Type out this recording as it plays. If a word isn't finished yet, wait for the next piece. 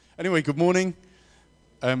Anyway, good morning.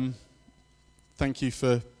 Thank you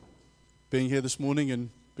for being here this morning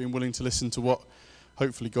and being willing to listen to what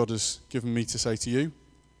hopefully God has given me to say to you.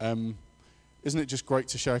 Isn't it just great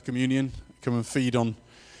to share communion, come and feed on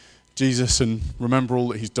Jesus and remember all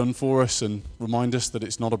that he's done for us and remind us that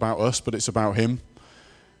it's not about us, but it's about him.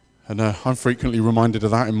 And I'm frequently reminded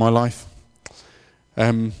of that in my life.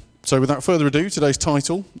 So without further ado, today's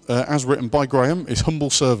title, as written by Graham, is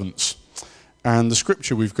Humble Servants. And the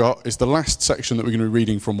scripture we've got is the last section that we're going to be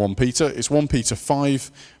reading from 1 Peter. It's 1 Peter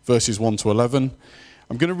 5, verses 1 to 11.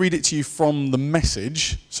 I'm going to read it to you from the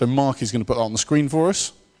Message. So Mark is going to put that on the screen for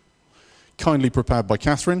us. Kindly prepared by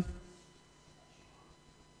Catherine.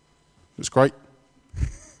 Looks great.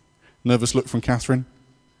 Nervous look from Catherine.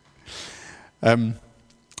 I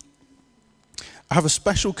have a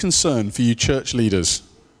special concern for you church leaders.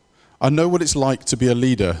 I know what it's like to be a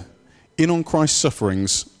leader in on Christ's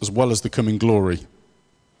sufferings as well as the coming glory.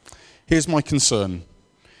 Here's my concern,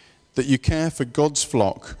 that you care for God's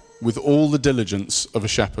flock with all the diligence of a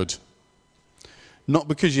shepherd. Not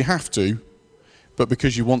because you have to, but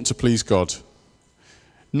because you want to please God.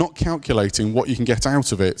 Not calculating what you can get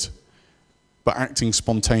out of it, but acting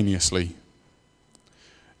spontaneously.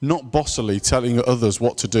 Not bossily telling others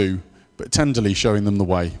what to do, but tenderly showing them the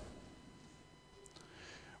way.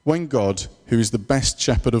 When God, who is the best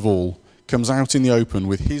shepherd of all, comes out in the open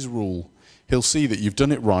with his rule, he'll see that you've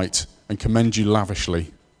done it right and commend you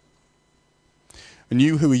lavishly. And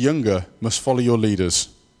you who are younger must follow your leaders.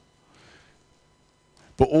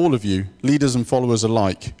 But all of you, leaders and followers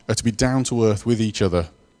alike, are to be down to earth with each other.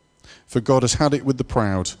 For God has had it with the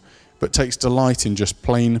proud, but takes delight in just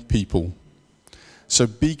plain people. So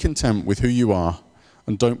be content with who you are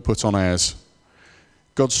and don't put on airs.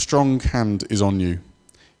 God's strong hand is on you.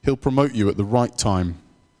 He'll promote you at the right time.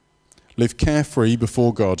 Live carefree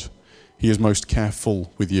before God. He is most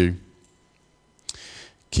careful with you.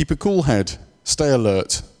 Keep a cool head. Stay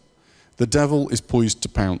alert. The devil is poised to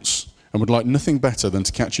pounce and would like nothing better than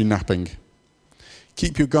to catch you napping.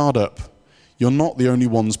 Keep your guard up. You're not the only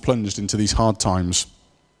ones plunged into these hard times.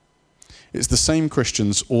 It's the same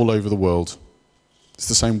Christians all over the world. It's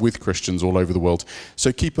the same with Christians all over the world.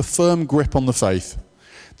 So keep a firm grip on the faith.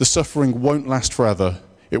 The suffering won't last forever.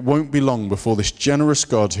 It won't be long before this generous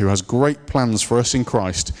God who has great plans for us in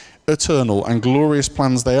Christ, eternal and glorious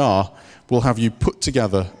plans they are, will have you put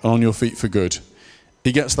together and on your feet for good.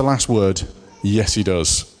 He gets the last word. Yes, he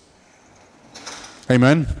does.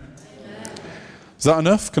 Amen. Is that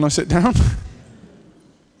enough? Can I sit down?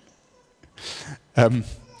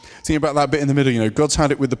 Thinking about that bit in the middle, God's had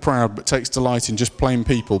it with the proud, but takes delight in just plain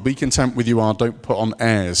people. Be content with you are, don't put on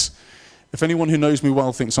airs. If anyone who knows me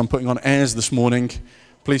well thinks I'm putting on airs this morning,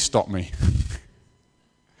 please stop me.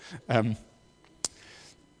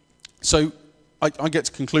 So I get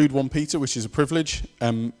to conclude 1 Peter, which is a privilege.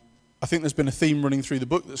 I think there's been a theme running through the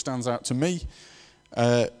book that stands out to me,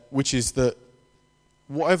 which is that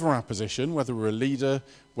whatever our position, whether we're a leader,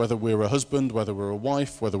 whether we're a husband, whether we're a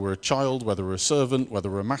wife, whether we're a child, whether we're a servant, whether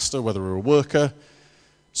we're a master, whether we're a worker,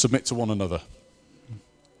 submit to one another.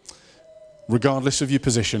 Regardless of your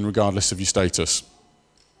position, regardless of your status.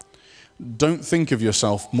 Don't think of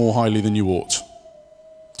yourself more highly than you ought.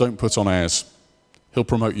 Don't put on airs. He'll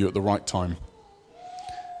promote you at the right time.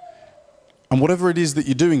 And whatever it is that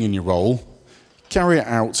you're doing in your role, carry it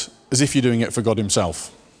out as if you're doing it for God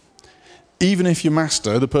himself. Even if your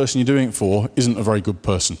master, the person you're doing it for, isn't a very good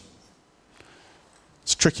person.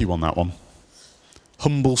 It's a tricky one, that one.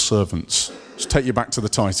 Humble servants. Just take you back to the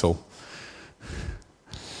title.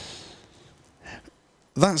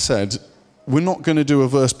 That said, we're not going to do a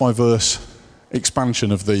verse-by-verse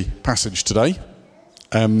expansion of the passage today.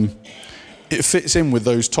 It fits in with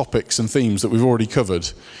those topics and themes that we've already covered.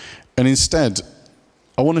 And instead,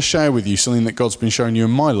 I want to share with you something that God's been showing you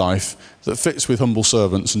in my life that fits with humble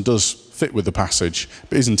servants and does fit with the passage,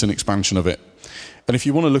 but isn't an expansion of it. And if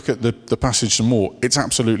you want to look at the passage some more, it's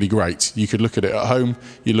absolutely great. You could look at it at home,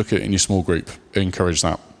 you look at it in your small group. I encourage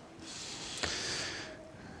that.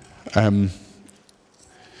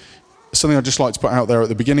 Something I'd just like to put out there at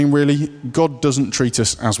the beginning, really. God doesn't treat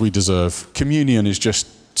us as we deserve. Communion is just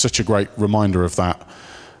such a great reminder of that.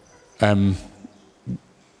 We're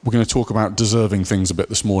going to talk about deserving things a bit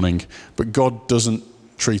this morning, but God doesn't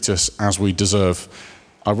treat us as we deserve.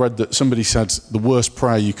 I read that somebody said the worst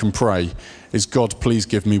prayer you can pray is, God, please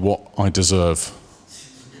give me what I deserve.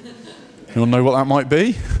 You want to know what that might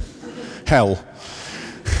be? Hell.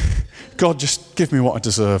 God, just give me what I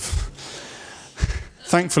deserve.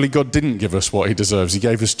 Thankfully, God didn't give us what he deserves. He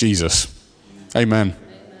gave us Jesus. Amen.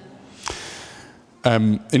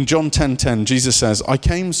 In John 10:10, Jesus says, I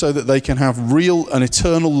came so that they can have real and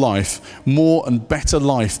eternal life, more and better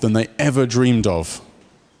life than they ever dreamed of.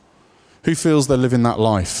 Who feels they're living that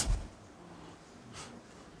life?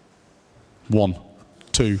 1,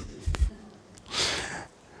 2.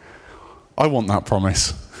 I want that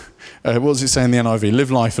promise. What does it say in the NIV?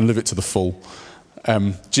 Live life and live it to the full.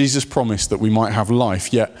 Jesus promised that we might have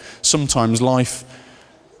life, yet sometimes life,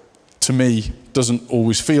 to me, doesn't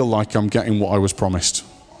always feel like I'm getting what I was promised.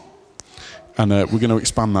 And we're going to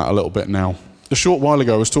expand that a little bit now. A short while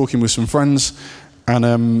ago, I was talking with some friends, and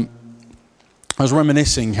I was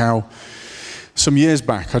reminiscing how some years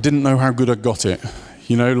back, I didn't know how good I got it.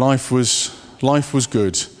 You know, life was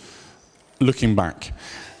good, looking back.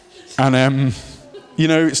 And, you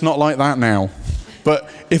know, it's not like that now. But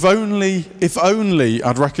if only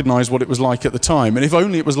I'd recognised what it was like at the time, and if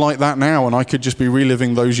only it was like that now and I could just be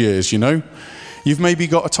reliving those years, you know? You've maybe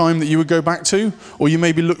got a time that you would go back to, or you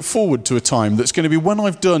maybe look forward to a time that's going to be when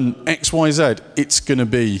I've done X, Y, Z, it's going to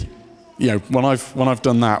be, you know, when I've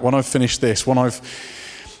done that, when I've finished this, when I've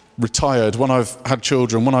retired, when I've had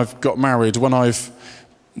children, when I've got married, when I've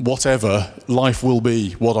whatever, life will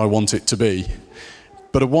be what I want it to be.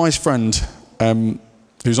 But a wise friend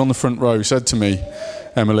who's on the front row said to me,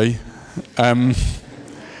 Emily,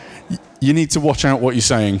 you need to watch out what you're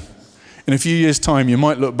saying. In a few years' time, you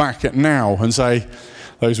might look back at now and say,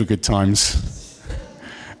 those were good times.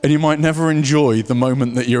 And you might never enjoy the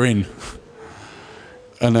moment that you're in.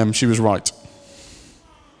 And she was right.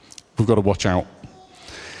 We've got to watch out.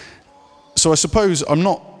 So I suppose I'm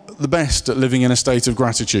not the best at living in a state of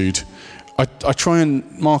gratitude. I try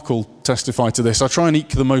and, Mark will testify to this, I try and eke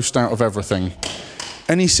the most out of everything.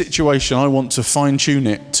 Any situation, I want to fine-tune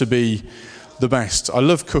it to be the best. I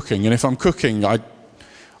love cooking, and if I'm cooking, I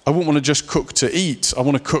wouldn't want to just cook to eat. I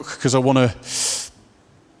want to cook because I want to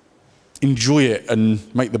enjoy it and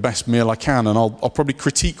make the best meal I can, and I'll probably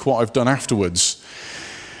critique what I've done afterwards,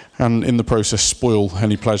 and in the process spoil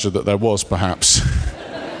any pleasure that there was, perhaps.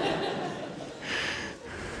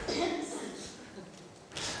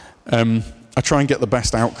 I try and get the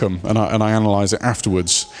best outcome, and I analyse it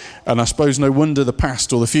afterwards. And I suppose no wonder the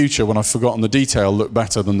past or the future, when I've forgotten the detail, look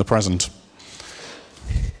better than the present.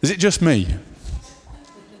 Is it just me?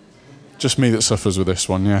 Just me that suffers with this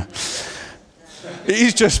one, yeah. It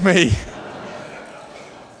is just me.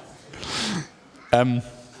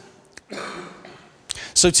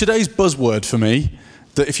 So today's buzzword for me,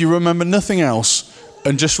 that if you remember nothing else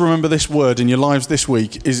and just remember this word in your lives this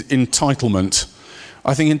week, is entitlement.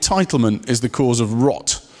 I think entitlement is the cause of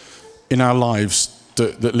rot in our lives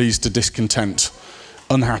that leads to discontent,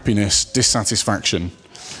 unhappiness, dissatisfaction.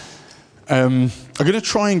 I'm going to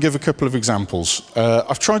try and give a couple of examples.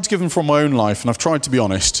 I've tried to give them from my own life, and I've tried to be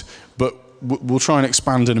honest, but we'll try and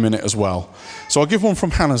expand in a minute as well. So I'll give one from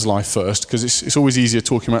Hannah's life first, because it's always easier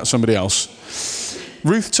talking about somebody else.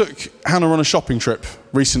 Ruth took Hannah on a shopping trip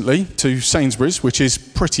recently to Sainsbury's, which is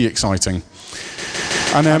pretty exciting.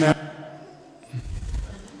 And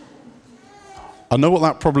I know what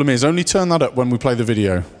that problem is. Only turn that up when we play the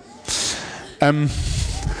video.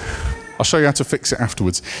 I'll show you how to fix it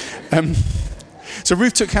afterwards. So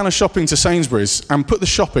Ruth took Hannah shopping to Sainsbury's and put the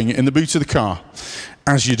shopping in the boot of the car,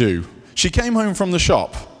 as you do. She came home from the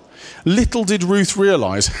shop. Little did Ruth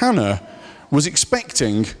realise Hannah was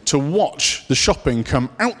expecting to watch the shopping come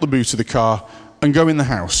out the boot of the car and go in the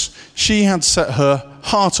house. She had set her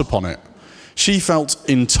heart upon it. She felt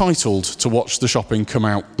entitled to watch the shopping come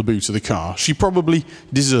out the boot of the car. She probably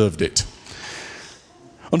deserved it.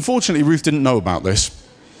 Unfortunately, Ruth didn't know about this.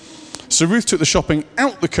 So Ruth took the shopping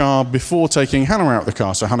out the car before taking Hannah out the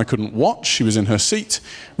car, so Hannah couldn't watch. She was in her seat.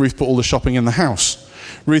 Ruth put all the shopping in the house.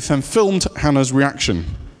 Ruth then filmed Hannah's reaction.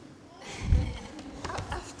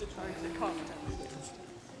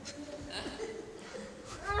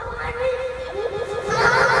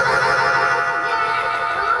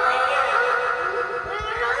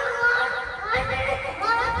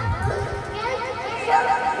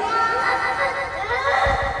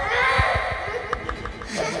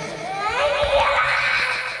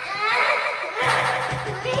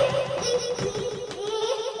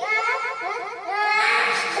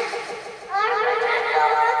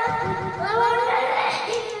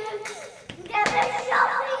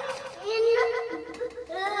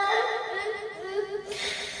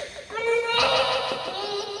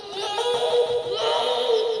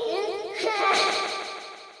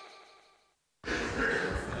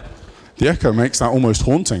 The echo makes that almost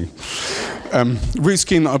haunting. Ruth's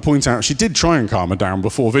keen that I point out she did try and calm her down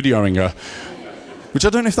before videoing her, which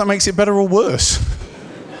I don't know if that makes it better or worse.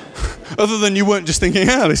 Other than you weren't just thinking,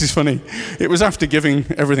 this is funny. It was after giving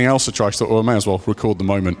everything else a try, I thought, I may as well record the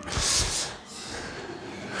moment.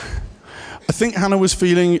 I think Hannah was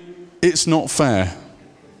feeling, it's not fair.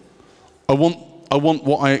 I want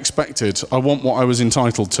what I expected. I want what I was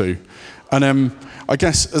entitled to. And I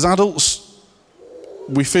guess as adults,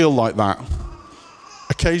 we feel like that.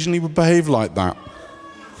 Occasionally we behave like that.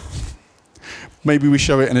 Maybe we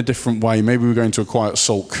show it in a different way. Maybe we go into a quiet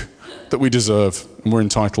sulk that we deserve and we're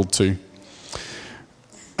entitled to.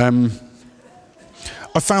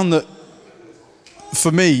 I found that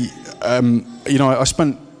for me, I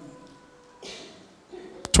spent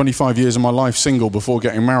 25 years of my life single before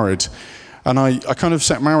getting married. And I kind of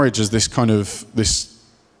set marriage as this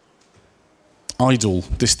idol,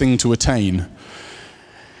 this thing to attain.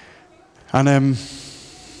 And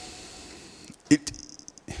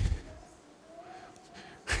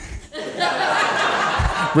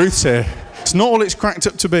Ruth's here. It's not all it's cracked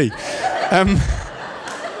up to be.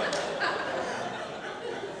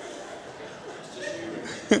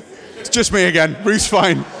 It's just me again. Ruth's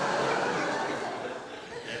fine.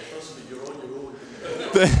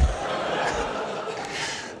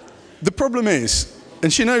 The problem is,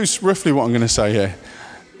 and she knows roughly what I'm going to say here,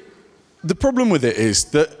 the problem with it is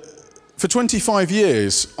that for 25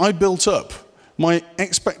 years, I built up my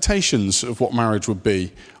expectations of what marriage would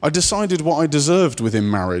be. I decided what I deserved within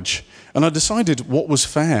marriage, and I decided what was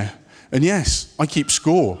fair. And yes, I keep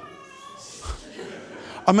score.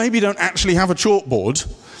 I maybe don't actually have a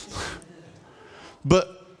chalkboard,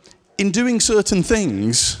 but in doing certain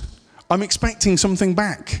things, I'm expecting something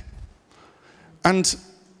back. And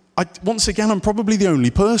once again, I'm probably the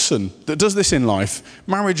only person that does this in life,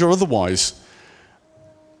 marriage or otherwise.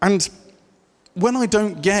 And when I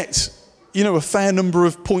don't get, a fair number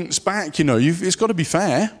of points back, it's got to be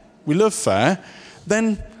fair. We love fair.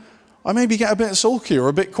 Then I maybe get a bit sulky or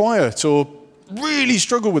a bit quiet or really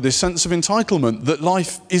struggle with this sense of entitlement that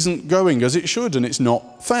life isn't going as it should and it's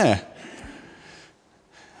not fair.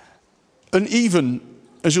 And even,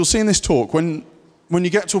 as you'll see in this talk, when you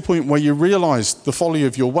get to a point where you realise the folly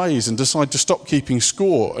of your ways and decide to stop keeping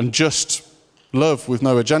score and just love with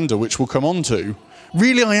no agenda, which we'll come on to,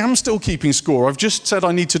 really I am still keeping score. I've just said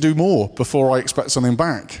I need to do more before I expect something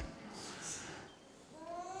back.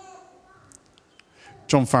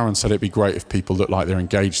 John Farron said it'd be great if people looked like they're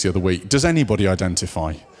engaged the other week. Does anybody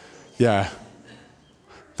identify? Yeah.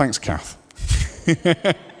 Thanks, Kath.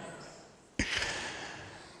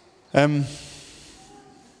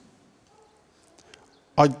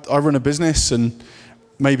 I run a business and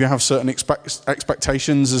maybe I have certain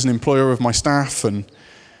expectations as an employer of my staff, and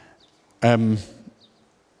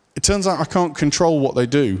it turns out I can't control what they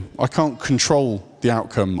do. I can't control the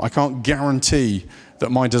outcome. I can't guarantee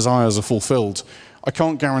that my desires are fulfilled. I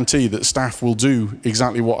can't guarantee that staff will do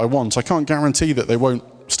exactly what I want. I can't guarantee that they won't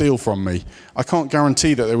steal from me. I can't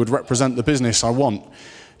guarantee that they would represent the business I want.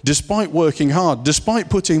 Despite working hard,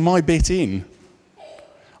 despite putting my bit in,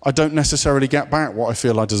 I don't necessarily get back what I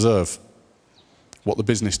feel I deserve, what the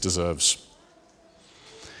business deserves.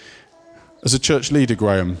 As a church leader,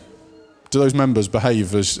 Graham, do those members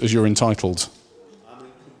behave as you're entitled? I'm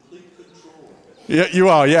in complete control. Yeah, you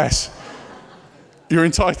are, yes. You're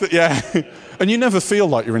entitled, yeah. And you never feel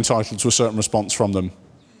like you're entitled to a certain response from them.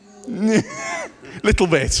 Little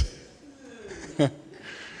bit.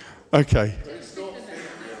 Okay. It's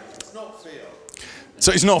not fair.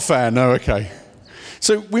 So it's not fair, no, okay.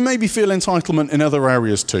 So we maybe feel entitlement in other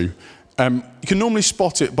areas too. You can normally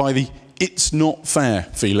spot it by the "it's not fair"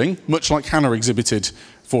 feeling, much like Hannah exhibited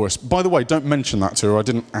for us. By the way, don't mention that to her. I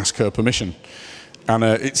didn't ask her permission. And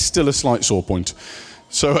it's still a slight sore point.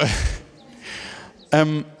 So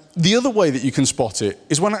the other way that you can spot it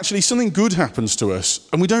is when actually something good happens to us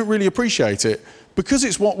and we don't really appreciate it because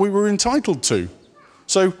it's what we were entitled to.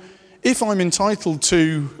 So if I'm entitled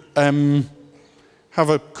to have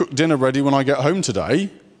a cooked dinner ready when I get home today,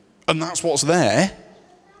 and that's what's there,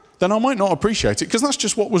 then I might not appreciate it because that's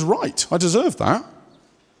just what was right. I deserve that.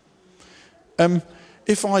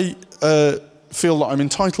 If I feel that I'm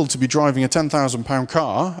entitled to be driving a £10,000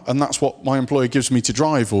 car, and that's what my employer gives me to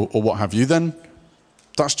drive or what have you, then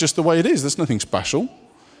that's just the way it is. There's nothing special.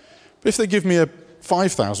 But if they give me a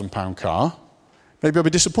 £5,000 car, maybe I'll be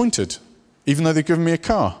disappointed, even though they've given me a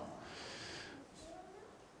car.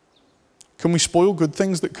 Can we spoil good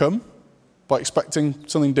things that come by expecting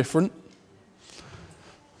something different?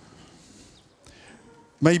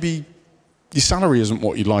 Maybe your salary isn't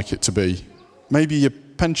what you'd like it to be. Maybe your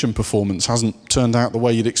pension performance hasn't turned out the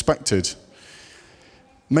way you'd expected.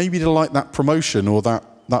 Maybe you like that promotion or that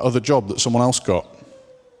other job that someone else got.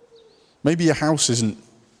 Maybe your house isn't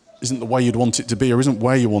isn't the way you'd want it to be or isn't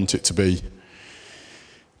where you want it to be.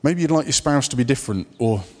 Maybe you'd like your spouse to be different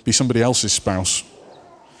or be somebody else's spouse.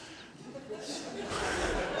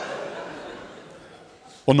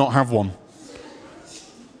 Or not have one.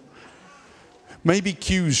 Maybe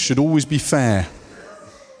queues should always be fair.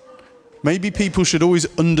 Maybe people should always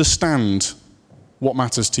understand what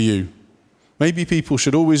matters to you. Maybe people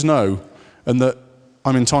should always know and that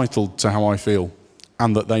I'm entitled to how I feel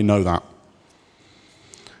and that they know that.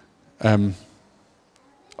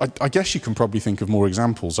 I guess you can probably think of more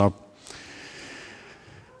examples.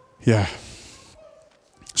 Yeah.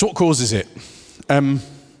 So what causes it? I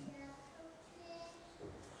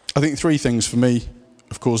think 3 things for me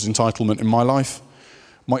have caused entitlement in my life.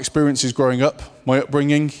 My experiences growing up, my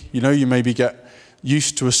upbringing. You maybe get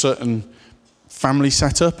used to a certain family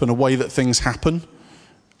setup and a way that things happen.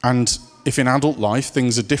 And if in adult life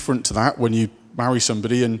things are different to that, when you marry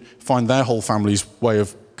somebody and find their whole family's way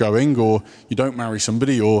of going, or you don't marry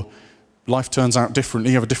somebody, or life turns out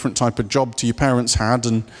differently, you have a different type of job to your parents had,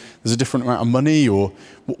 and there's a different amount of money, or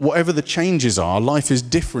whatever the changes are, life is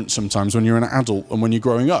different sometimes when you're an adult and when you're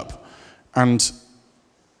growing up. And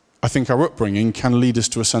I think our upbringing can lead us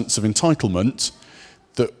to a sense of entitlement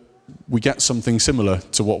that we get something similar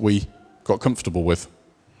to what we got comfortable with.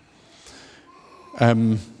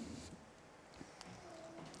 I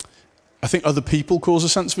think other people cause a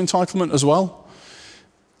sense of entitlement as well.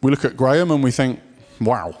 We look at Graham and we think,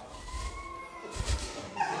 wow.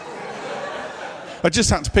 I just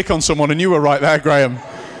had to pick on someone and you were right there, Graham.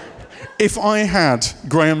 If I had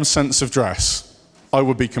Graham's sense of dress, I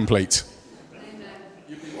would be complete.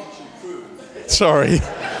 You'd be watching Crew. Sorry,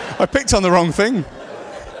 I picked on the wrong thing.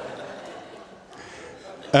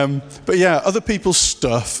 But yeah, other people's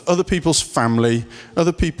stuff, other people's family,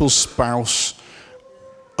 other people's spouse,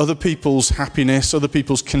 other people's happiness, other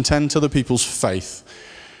people's content, other people's faith.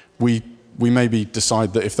 We maybe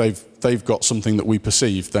decide that if they've got something that we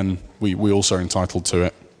perceive, then we also are entitled to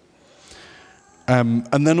it.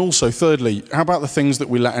 And then also, thirdly, how about the things that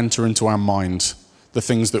we let enter into our mind? The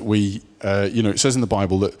things that we, it says in the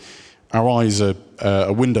Bible that our eyes are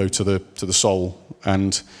a window to the soul,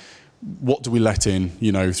 and what do we let in?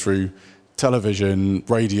 Through television,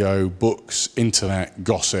 radio, books, internet,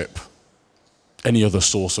 gossip, any other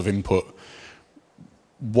source of input.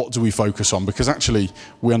 What do we focus on? Because actually,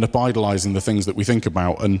 we end up idolizing the things that we think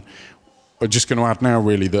about. And we're just going to add now,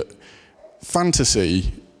 really, that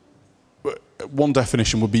fantasy, one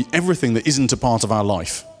definition would be everything that isn't a part of our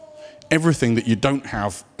life. Everything that you don't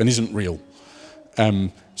have and isn't real.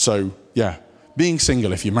 So, yeah, being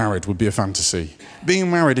single if you're married would be a fantasy.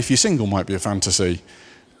 Being married if you're single might be a fantasy.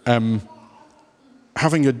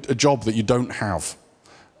 Having a job that you don't have.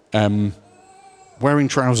 Wearing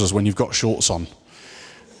trousers when you've got shorts on.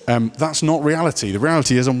 That's not reality. The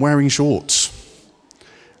reality is I'm wearing shorts.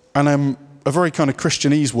 And a very kind of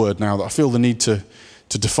Christianese word now that I feel the need to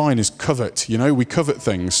define is covet. We covet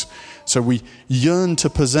things. So we yearn to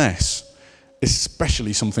possess,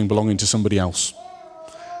 especially something belonging to somebody else.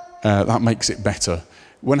 That makes it better.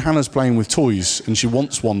 When Hannah's playing with toys and she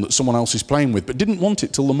wants one that someone else is playing with, but didn't want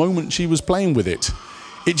it till the moment she was playing with it,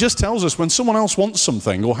 it just tells us when someone else wants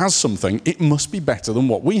something or has something, it must be better than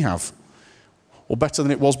what we have. Or better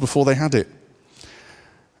than it was before they had it.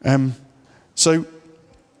 So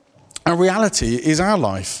our reality is our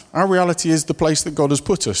life. Our reality is the place that God has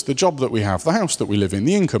put us, the job that we have, the house that we live in,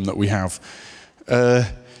 the income that we have,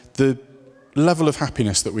 the level of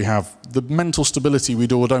happiness that we have, the mental stability we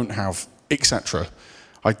do or don't have, etc.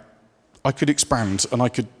 I could expand and I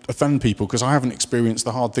could offend people because I haven't experienced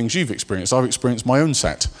the hard things you've experienced. I've experienced my own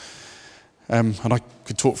set. And I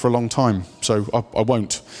could talk for a long time, so I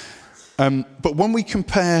won't. But when we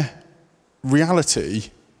compare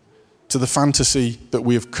reality to the fantasy that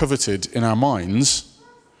we have coveted in our minds,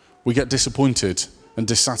 we get disappointed and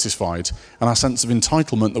dissatisfied, and our sense of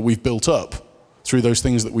entitlement that we've built up through those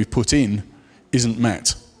things that we've put in isn't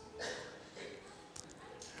met.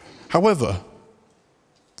 However,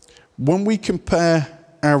 when we compare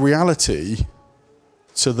our reality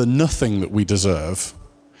to the nothing that we deserve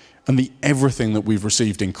and the everything that we've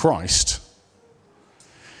received in Christ,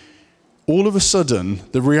 all of a sudden,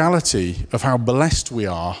 the reality of how blessed we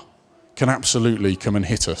are can absolutely come and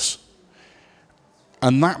hit us.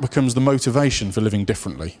 And that becomes the motivation for living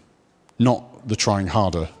differently, not the trying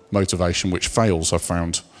harder motivation, which fails, I've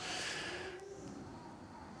found.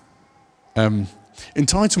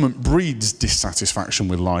 Entitlement breeds dissatisfaction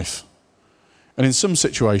with life. And in some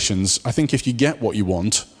situations, I think if you get what you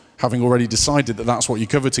want, having already decided that that's what you're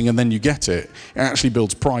coveting and then you get it, it actually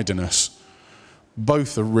builds pride in us.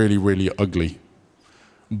 Both are really, really ugly.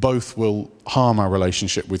 both will harm our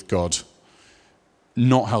relationship with God,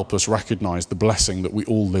 not help us recognize the blessing that we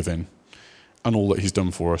all live in and all that he's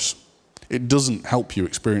done for us. It doesn't help you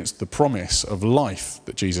experience the promise of life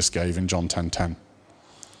that Jesus gave in John 10:10.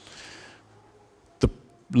 The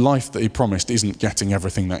life that he promised isn't getting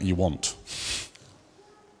everything that you want.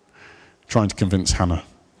 Trying to convince Hannah.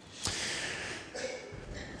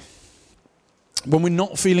 When we're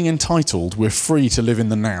not feeling entitled, we're free to live in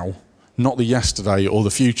the now, not the yesterday or the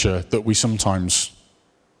future that we sometimes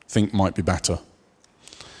think might be better.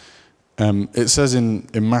 It says in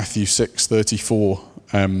Matthew 6:34,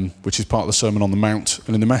 which is part of the Sermon on the Mount,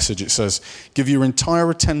 and in the Message it says, give your entire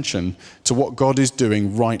attention to what God is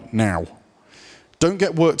doing right now. Don't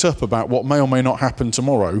get worked up about what may or may not happen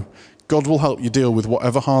tomorrow. God will help you deal with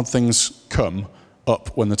whatever hard things come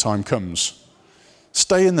up when the time comes.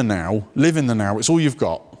 Stay in the now, live in the now, it's all you've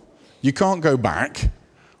got. You can't go back.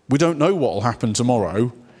 We don't know what will happen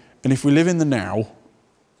tomorrow, and if we live in the now,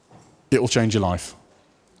 it will change your life.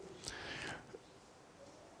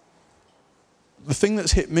 The thing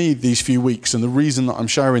that's hit me these few weeks, and the reason that I'm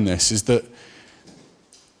sharing this, is that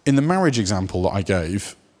in the marriage example that I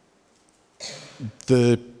gave,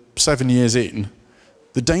 the 7 years in,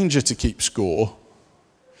 the danger to keep score,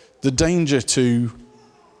 the danger to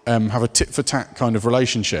have a tit-for-tat kind of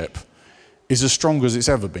relationship is as strong as it's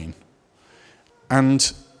ever been.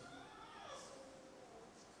 And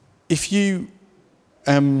if you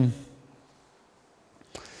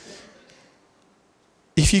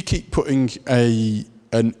keep putting a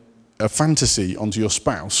fantasy onto your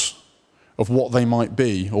spouse of what they might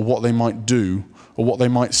be or what they might do or what they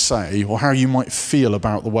might say or how you might feel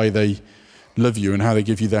about the way they love you and how they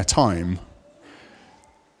give you their time,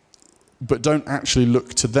 but don't actually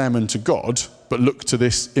look to them and to God, but look to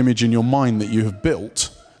this image in your mind that you have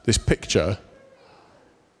built, this picture,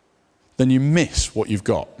 then you miss what you've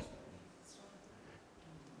got.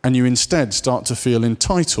 And you instead start to feel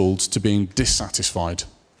entitled to being dissatisfied.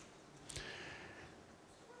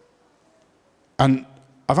 And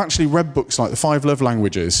I've actually read books like The 5 Love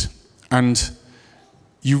Languages, and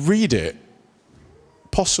you read it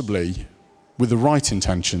possibly with the right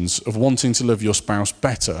intentions of wanting to love your spouse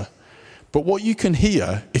better. But what you can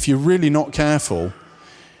hear, if you're really not careful,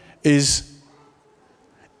 is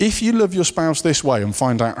if you love your spouse this way and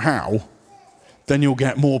find out how, then you'll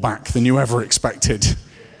get more back than you ever expected.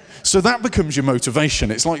 So that becomes your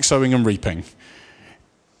motivation. It's like sowing and reaping.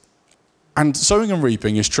 And sowing and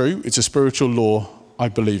reaping is true. It's a spiritual law. I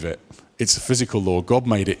believe it. It's a physical law. God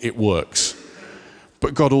made it. It works.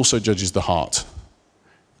 But God also judges the heart.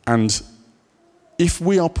 And if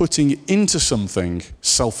we are putting into something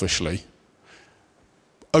selfishly,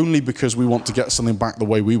 only because we want to get something back the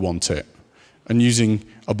way we want it, and using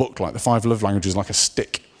a book like The 5 Love Languages like a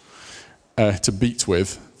stick to beat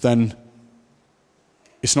with, then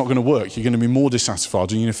it's not going to work. You're going to be more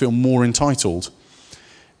dissatisfied and you're going to feel more entitled.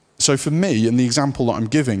 So for me, and the example that I'm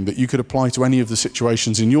giving that you could apply to any of the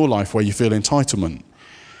situations in your life where you feel entitlement,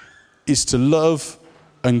 is to love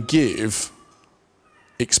and give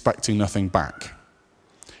expecting nothing back.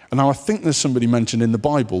 And now I think there's somebody mentioned in the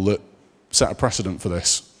Bible that set a precedent for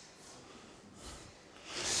this.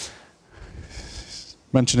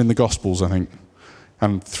 Mentioned in the Gospels, I think,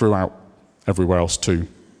 and throughout everywhere else too.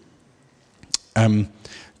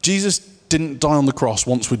 Jesus didn't die on the cross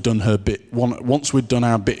once we'd done our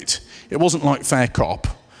bit. It wasn't like fair cop.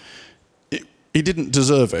 He didn't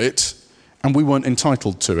deserve it, and we weren't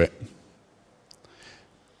entitled to it.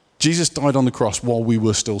 Jesus died on the cross while we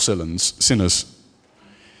were still sinners.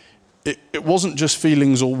 It wasn't just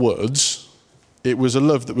feelings or words. It was a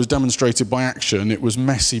love that was demonstrated by action. It was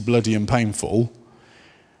messy, bloody, and painful.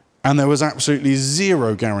 And there was absolutely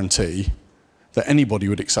zero guarantee that anybody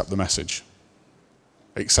would accept the message,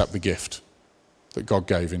 accept the gift that God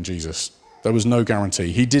gave in Jesus. There was no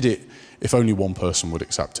guarantee. He did it if only one person would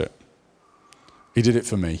accept it. He did it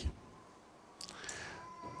for me.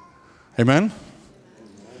 Amen?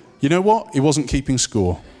 You know what? He wasn't keeping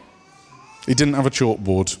score. He didn't have a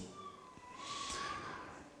chalkboard.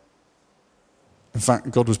 In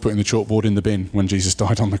fact, God was putting the chalkboard in the bin when Jesus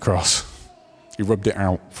died on the cross. He rubbed it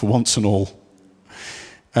out for once and all.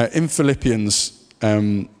 In Philippians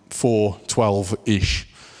 4:12-ish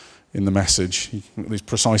in the Message, these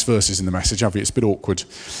precise verses in the Message, have you? It's a bit awkward.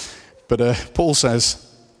 But Paul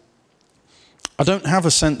says, I don't have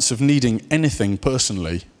a sense of needing anything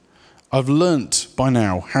personally. I've learnt by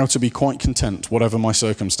now how to be quite content, whatever my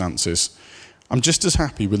circumstances. I'm just as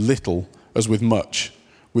happy with little as with much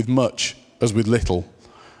as with little.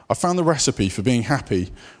 I found the recipe for being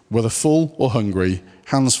happy, whether full or hungry,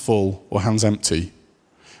 hands full or hands empty.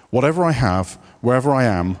 Whatever I have, wherever I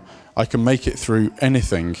am, I can make it through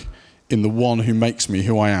anything in the one who makes me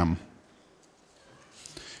who I am.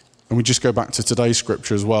 And we just go back to today's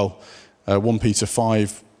scripture as well, 1 Peter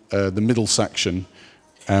 5, the middle section.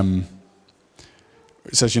 It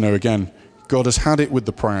says, again, God has had it with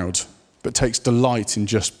the proud, but takes delight in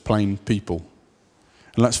just plain people.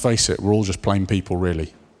 And let's face it, we're all just plain people,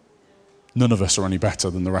 really. None of us are any better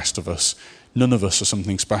than the rest of us. None of us are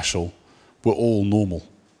something special. We're all normal.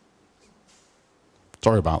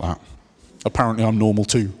 Sorry about that. Apparently I'm normal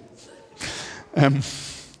too.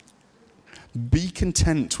 Be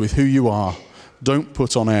content with who you are. Don't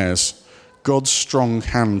put on airs. God's strong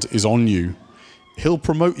hand is on you. He'll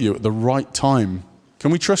promote you at the right time.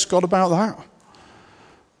 Can we trust God about that?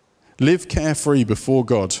 Live carefree before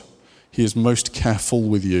God. He is most careful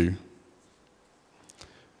with you.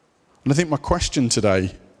 And I think my question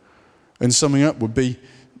today, in summing up, would be,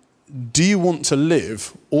 do you want to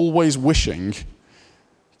live always wishing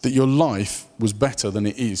that your life was better than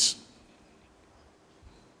it is?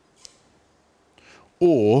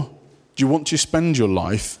 Or do you want to spend your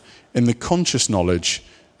life in the conscious knowledge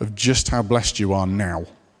of just how blessed you are now?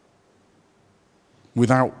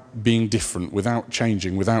 Without being different, without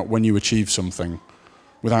changing, without when you achieve something,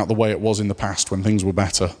 without the way it was in the past when things were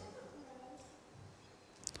better.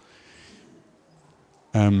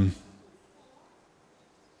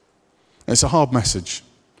 It's a hard message.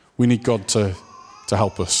 We need God to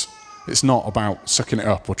help us. It's not about sucking it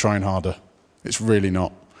up or trying harder. It's really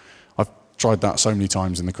not. I've tried that so many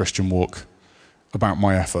times in the Christian walk, about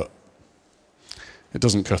my effort. It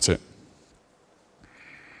doesn't cut it.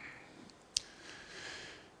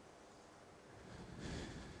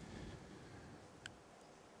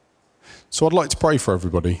 So I'd like to pray for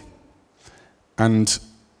everybody. And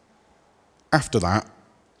after that,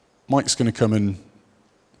 Mike's going to come and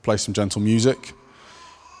play some gentle music.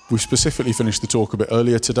 We've specifically finished the talk a bit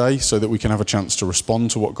earlier today so that we can have a chance to respond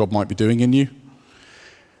to what God might be doing in you.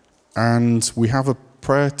 And we have a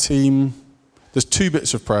prayer team. There's 2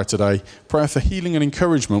 bits of prayer today. Prayer for healing and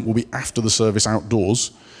encouragement will be after the service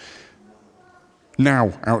outdoors.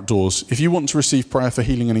 Now, outdoors. If you want to receive prayer for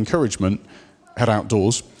healing and encouragement, head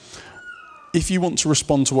outdoors. If you want to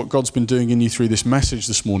respond to what God's been doing in you through this message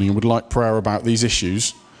this morning and would like prayer about these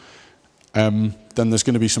issues, then there's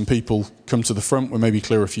going to be some people come to the front. We'll maybe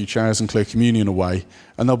clear a few chairs and clear communion away.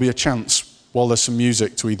 And there'll be a chance, while there's some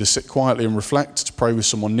music, to either sit quietly and reflect, to pray with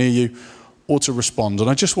someone near you, or to respond. And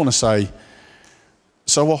I just want to say,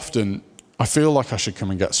 so often I feel like I should come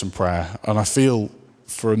and get some prayer, and I feel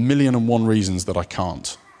for 1,000,001 reasons that I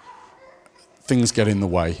can't. Things get in the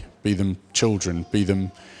way, be them children, be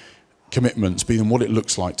them commitments, be them what it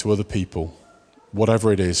looks like to other people,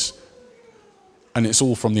 whatever it is. And it's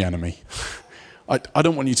all from the enemy. I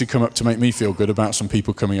don't want you to come up to make me feel good about some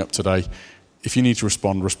people coming up today. If you need to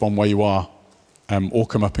respond where you are, or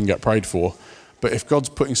come up and get prayed for. But if God's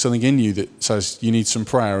putting something in you that says you need some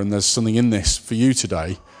prayer and there's something in this for you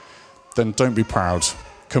today, then don't be proud.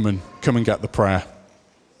 Come and get the prayer.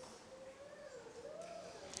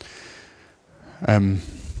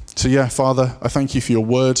 Father, I thank you for your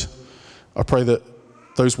word. I pray that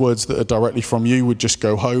those words that are directly from you would just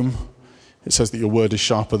go home. It says that your word is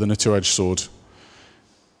sharper than a 2-edged sword.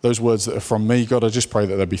 Those words that are from me, God, I just pray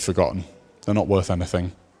that they'll be forgotten. They're not worth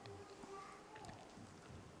anything.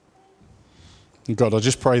 And God, I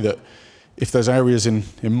just pray that if there's areas in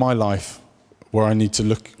my life where I need to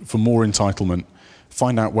look for more entitlement,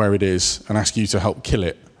 find out where it is and ask you to help kill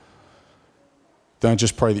it, then I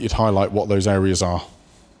just pray that you'd highlight what those areas are.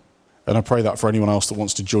 And I pray that for anyone else that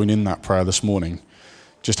wants to join in that prayer this morning.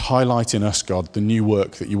 Just highlight in us, God, the new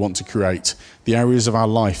work that you want to create, the areas of our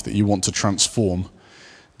life that you want to transform,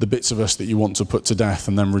 the bits of us that you want to put to death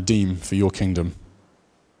and then redeem for your kingdom.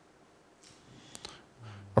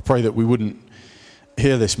 I pray that we wouldn't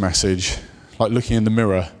hear this message like looking in the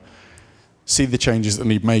mirror, see the changes that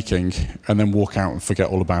need making, and then walk out and forget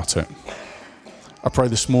all about it. I pray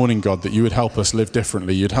this morning, God, that you would help us live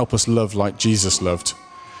differently. You'd help us love like Jesus loved.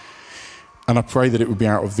 And I pray that it would be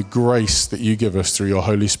out of the grace that you give us through your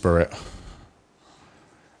Holy Spirit,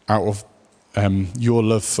 out of your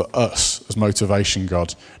love for us as motivation,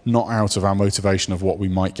 God, not out of our motivation of what we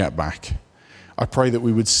might get back. I pray that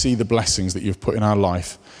we would see the blessings that you've put in our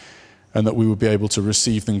life and that we would be able to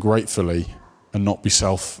receive them gratefully and not be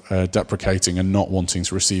self-deprecating and not wanting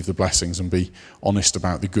to receive the blessings and be honest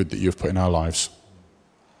about the good that you've put in our lives.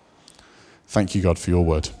 Thank you, God, for your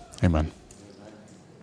word. Amen.